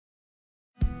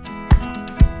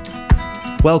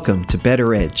Welcome to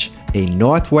Better Edge, a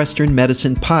Northwestern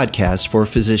medicine podcast for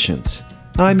physicians.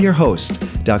 I'm your host,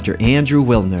 Dr. Andrew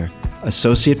Wilner,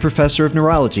 Associate Professor of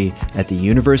Neurology at the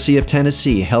University of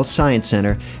Tennessee Health Science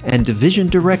Center and Division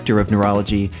Director of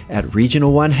Neurology at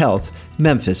Regional One Health,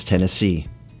 Memphis, Tennessee.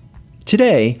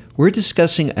 Today, we're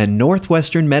discussing a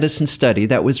Northwestern medicine study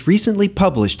that was recently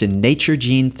published in Nature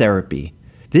Gene Therapy.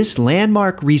 This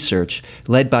landmark research,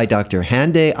 led by Dr.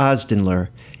 Hande Ozdinler,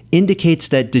 indicates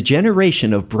that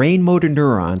degeneration of brain motor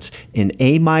neurons in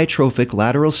amyotrophic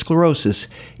lateral sclerosis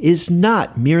is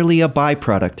not merely a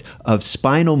byproduct of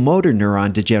spinal motor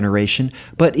neuron degeneration,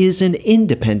 but is an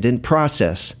independent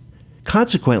process.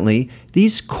 Consequently,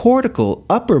 these cortical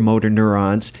upper motor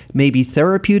neurons may be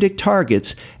therapeutic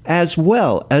targets as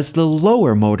well as the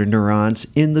lower motor neurons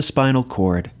in the spinal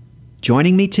cord.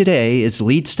 Joining me today is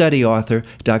lead study author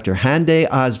Dr. Hande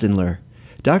Ozdinler.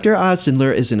 Dr.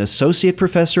 Ozdinler is an associate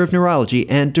professor of neurology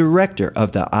and director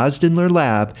of the Ozdinler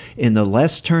Lab in the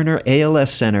Les Turner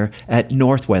ALS Center at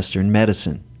Northwestern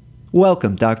Medicine.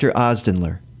 Welcome, Dr.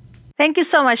 Ozdinler. Thank you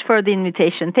so much for the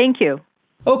invitation. Thank you.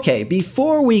 Okay,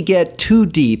 before we get too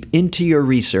deep into your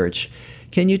research,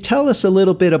 can you tell us a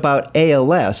little bit about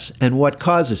ALS and what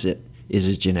causes it? Is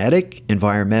it genetic,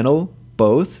 environmental,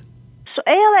 both? So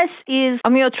ALS is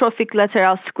amyotrophic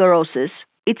lateral sclerosis.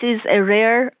 It is a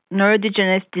rare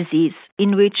neurodegenerative disease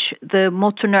in which the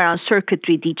motor neuron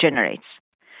circuitry degenerates.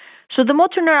 So the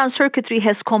motor neuron circuitry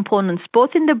has components both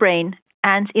in the brain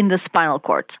and in the spinal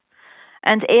cord.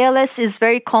 And ALS is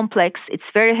very complex. It's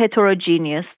very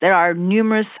heterogeneous. There are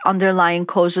numerous underlying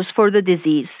causes for the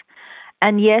disease.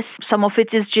 And yes, some of it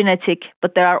is genetic,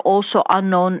 but there are also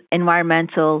unknown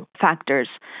environmental factors.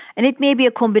 And it may be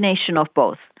a combination of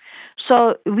both.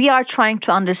 So we are trying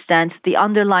to understand the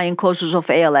underlying causes of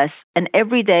ALS, and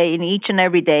every day, in each and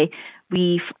every day,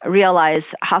 we realize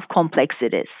how complex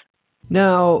it is.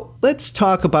 Now, let's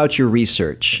talk about your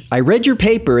research. I read your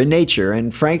paper in Nature,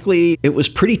 and frankly, it was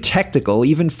pretty technical,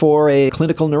 even for a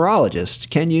clinical neurologist.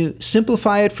 Can you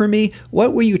simplify it for me?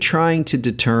 What were you trying to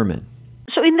determine?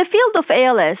 So in the field of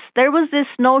ALS, there was this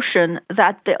notion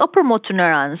that the upper motor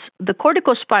neurons, the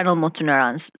corticospinal motor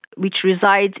neurons, which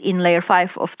reside in layer 5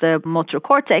 of the motor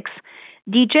cortex,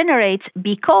 degenerate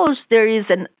because there is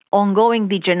an ongoing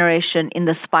degeneration in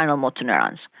the spinal motor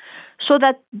neurons. So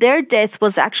that their death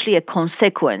was actually a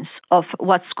consequence of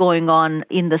what's going on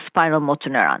in the spinal motor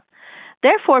neuron.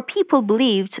 Therefore, people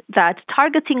believed that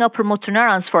targeting upper motor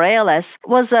neurons for ALS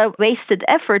was a wasted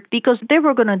effort because they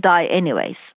were going to die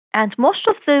anyways. And most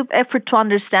of the effort to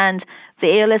understand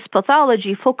the ALS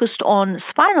pathology focused on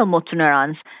spinal motor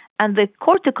neurons, and the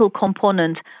cortical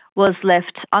component was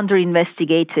left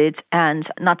under-investigated and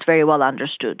not very well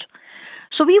understood.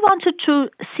 So we wanted to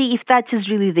see if that is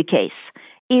really the case.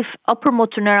 If upper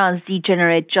motor neurons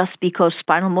degenerate just because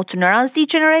spinal motor neurons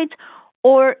degenerate,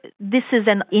 or this is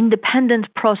an independent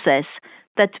process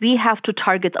that we have to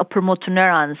target upper motor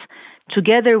neurons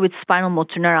together with spinal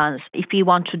motor neurons if we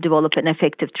want to develop an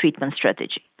effective treatment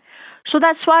strategy. So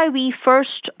that's why we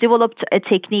first developed a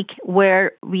technique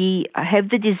where we have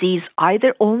the disease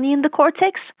either only in the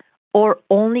cortex or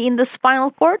only in the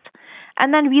spinal cord.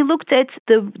 And then we looked at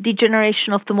the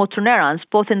degeneration of the motor neurons,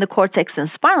 both in the cortex and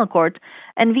spinal cord,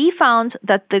 and we found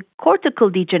that the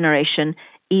cortical degeneration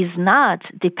is not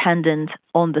dependent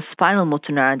on the spinal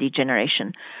motor neuron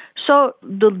degeneration. So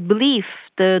the belief,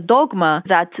 the dogma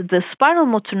that the spinal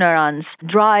motor neurons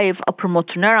drive upper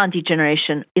motor neuron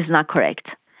degeneration is not correct.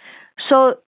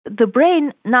 So the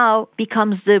brain now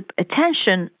becomes the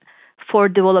attention for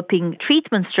developing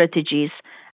treatment strategies,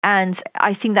 and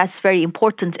I think that's very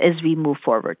important as we move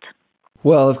forward.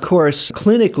 Well, of course,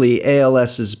 clinically,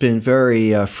 ALS has been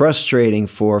very frustrating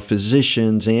for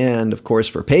physicians and, of course,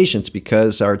 for patients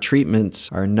because our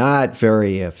treatments are not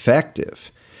very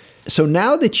effective. So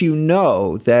now that you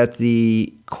know that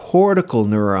the cortical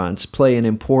neurons play an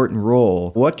important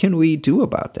role, what can we do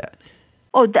about that?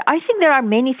 I think there are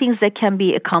many things that can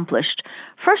be accomplished.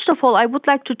 First of all, I would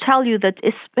like to tell you that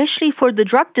especially for the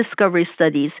drug discovery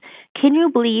studies, can you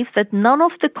believe that none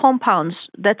of the compounds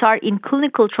that are in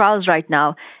clinical trials right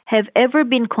now have ever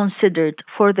been considered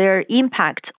for their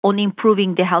impact on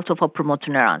improving the health of upper motor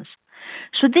neurons?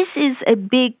 So this is a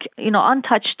big,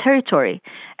 untouched territory.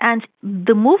 And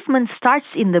the movement starts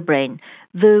in the brain.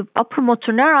 The upper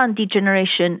motor neuron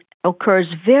degeneration occurs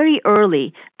very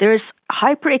early. There's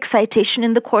hyperexcitation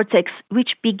in the cortex,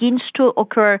 which begins to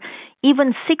occur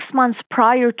even 6 months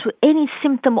prior to any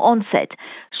symptom onset.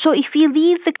 So if we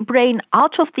leave the brain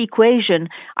out of the equation,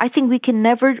 I think we can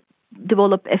never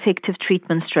develop effective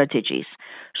treatment strategies.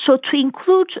 So to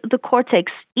include the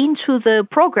cortex into the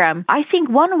program, I think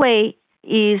one way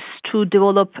is to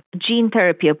develop gene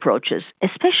therapy approaches,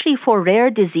 especially for rare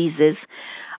diseases.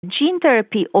 Gene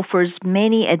therapy offers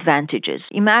many advantages.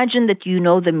 Imagine that you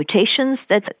know the mutations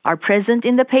that are present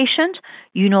in the patient,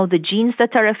 you know the genes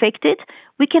that are affected.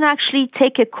 We can actually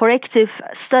take a corrective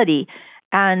study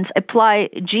and apply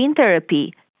gene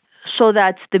therapy so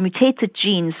that the mutated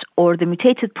genes or the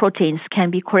mutated proteins can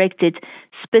be corrected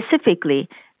specifically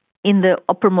in the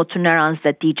upper motor neurons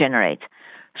that degenerate.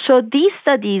 So these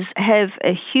studies have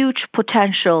a huge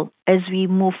potential as we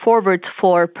move forward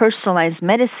for personalized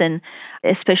medicine,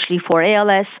 especially for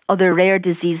ALS, other rare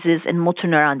diseases, and motor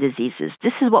neuron diseases.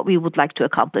 This is what we would like to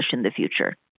accomplish in the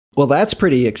future. Well, that's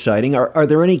pretty exciting. Are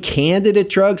there any candidate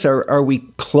drugs? Are we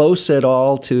close at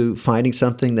all to finding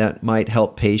something that might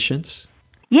help patients?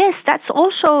 Yes, that's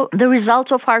also the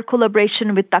result of our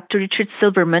collaboration with Dr. Richard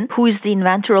Silverman, who is the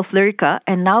inventor of Lyrica,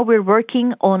 and now we're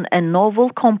working on a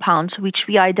novel compound which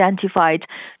we identified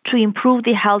to improve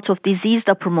the health of diseased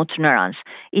upper motor neurons.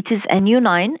 It is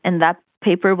NU9, and that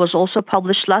paper was also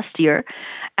published last year,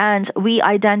 and we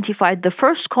identified the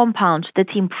first compound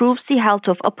that improves the health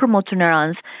of upper motor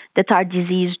neurons that are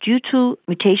diseased due to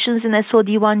mutations in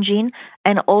SOD1 gene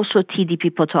and also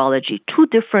TDP pathology, two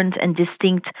different and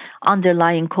distinct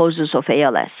underlying causes of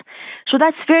ALS. So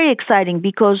that's very exciting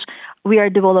because we are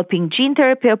developing gene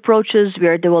therapy approaches, we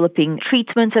are developing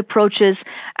treatment approaches,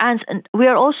 and we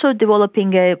are also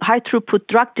developing a high-throughput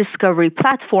drug discovery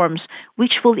platforms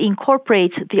which will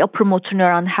incorporate the upper motor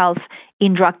neuron health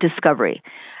in drug discovery.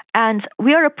 And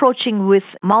we are approaching with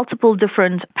multiple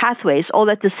different pathways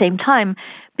all at the same time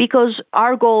because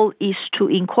our goal is to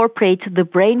incorporate the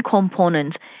brain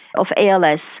component of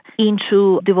ALS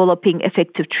into developing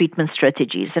effective treatment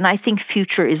strategies. And I think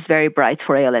future is very bright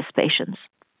for ALS patients.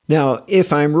 Now,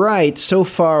 if I'm right, so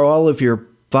far all of your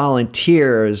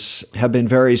volunteers have been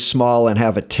very small and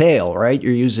have a tail, right?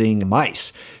 You're using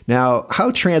mice. Now,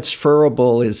 how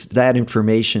transferable is that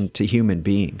information to human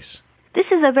beings? This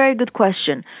is a very good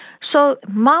question. So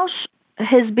mouse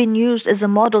has been used as a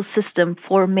model system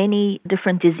for many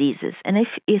different diseases. And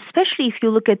especially if you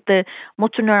look at the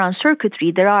motor neuron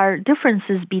circuitry, there are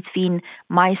differences between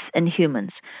mice and humans.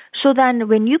 So then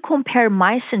when you compare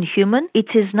mice and human, it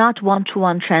is not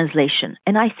one-to-one translation.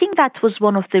 And I think that was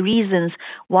one of the reasons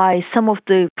why some of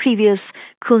the previous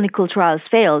clinical trials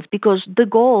failed, because the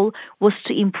goal was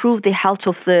to improve the health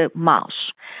of the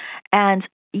mouse. And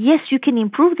yes, you can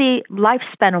improve the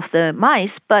lifespan of the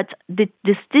mice, but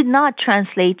this did not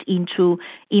translate into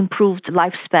improved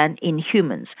lifespan in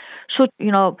humans. So,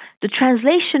 the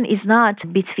translation is not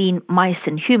between mice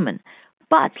and human.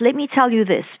 But let me tell you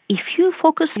this, if you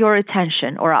focus your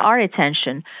attention or our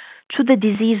attention to the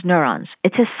diseased neurons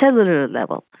at a cellular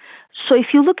level, so if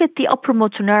you look at the upper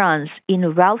motor neurons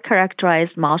in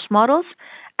well-characterized mouse models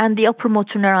and the upper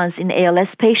motor neurons in ALS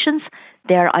patients,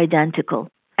 they are identical.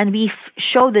 And we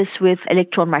show this with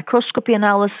electron microscopy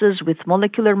analysis, with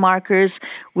molecular markers,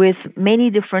 with many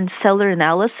different cellular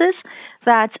analysis,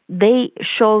 that they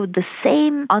show the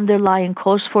same underlying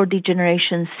cause for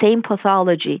degeneration, same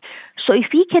pathology. So if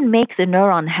we can make the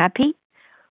neuron happy,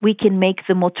 we can make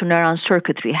the motor neuron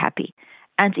circuitry happy.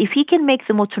 And if we can make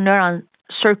the motor neuron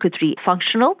circuitry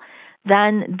functional,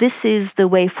 then this is the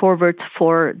way forward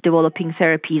for developing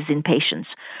therapies in patients.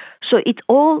 So it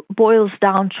all boils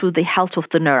down to the health of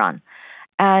the neuron.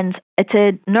 And at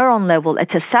a neuron level,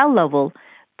 at a cell level,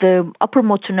 the upper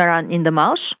motor neuron in the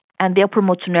mouse and the upper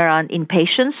motor neuron in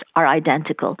patients are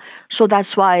identical. So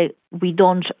that's why we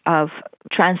don't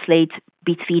translate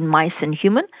between mice and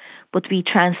human, but we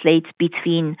translate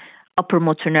between upper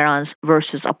motor neurons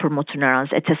versus upper motor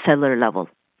neurons at a cellular level.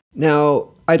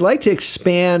 Now, I'd like to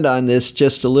expand on this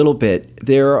just a little bit.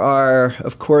 There are,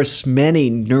 of course,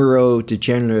 many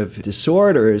neurodegenerative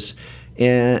disorders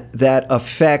that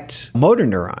affect motor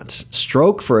neurons.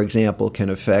 Stroke, for example, can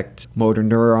affect motor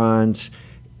neurons.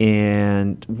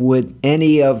 And would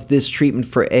any of this treatment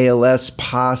for ALS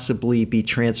possibly be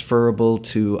transferable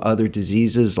to other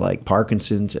diseases like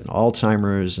Parkinson's and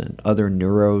Alzheimer's and other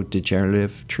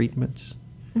neurodegenerative treatments?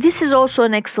 This is also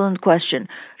an excellent question.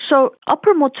 So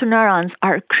upper motor neurons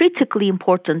are critically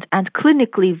important and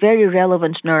clinically very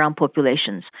relevant neuron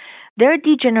populations. Their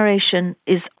degeneration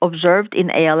is observed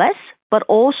in ALS, but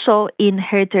also in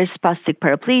hereditary spastic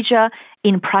paraplegia,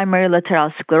 in primary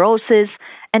lateral sclerosis,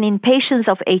 and in patients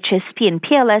of HSP and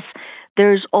PLS,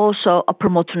 there's also upper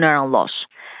motor neuron loss.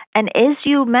 And as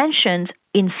you mentioned,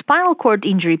 in spinal cord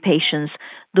injury patients,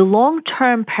 the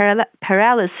long-term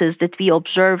paralysis that we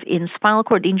observe in spinal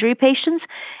cord injury patients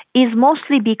is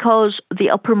mostly because the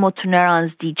upper motor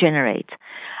neurons degenerate.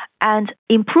 And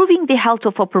improving the health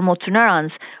of upper motor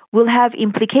neurons will have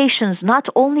implications not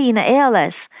only in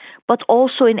ALS, but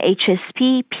also in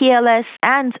HSP, PLS,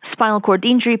 and spinal cord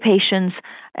injury patients,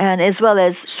 and as well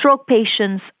as stroke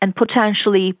patients and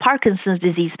potentially Parkinson's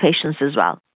disease patients as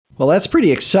well. Well, that's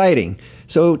pretty exciting.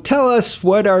 So tell us,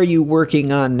 what are you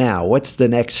working on now? What's the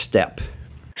next step?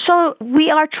 So we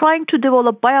are trying to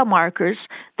develop biomarkers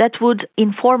that would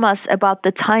inform us about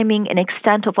the timing and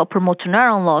extent of upper motor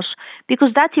neuron loss,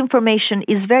 because that information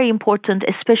is very important,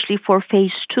 especially for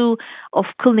phase 2 of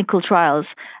clinical trials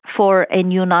for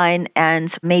NU9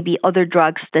 and maybe other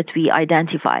drugs that we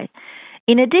identify.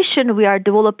 In addition, we are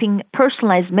developing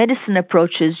personalized medicine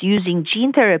approaches using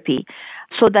gene therapy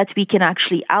so that we can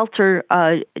actually alter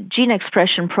gene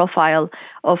expression profile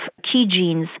of key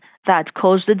genes that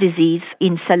cause the disease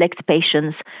in select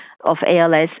patients of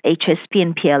ALS, HSP,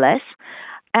 and PLS.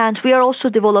 And we are also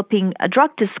developing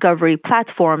drug discovery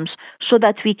platforms so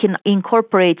that we can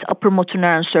incorporate upper motor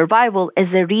neuron survival as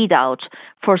a readout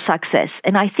for success.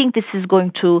 And I think this is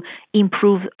going to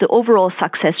improve the overall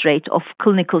success rate of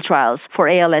clinical trials for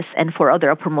ALS and for other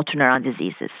upper motor neuron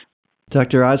diseases.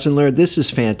 Dr. Ozenler, this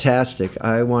is fantastic.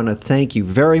 I want to thank you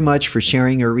very much for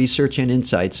sharing your research and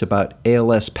insights about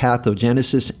ALS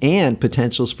pathogenesis and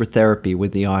potentials for therapy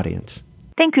with the audience.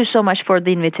 Thank you so much for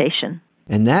the invitation.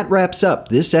 And that wraps up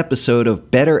this episode of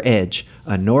Better Edge,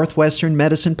 a Northwestern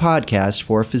medicine podcast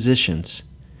for physicians.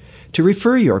 To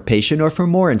refer your patient or for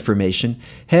more information,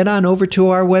 head on over to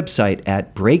our website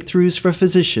at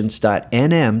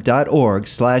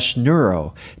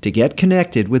breakthroughsforphysicians.nm.org/neuro to get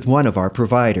connected with one of our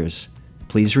providers.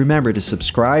 Please remember to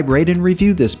subscribe, rate, and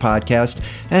review this podcast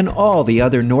and all the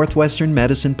other Northwestern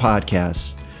medicine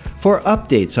podcasts. For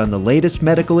updates on the latest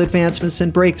medical advancements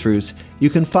and breakthroughs, you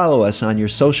can follow us on your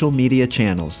social media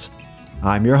channels.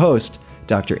 I'm your host,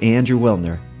 Dr. Andrew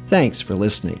Wilner. Thanks for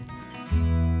listening.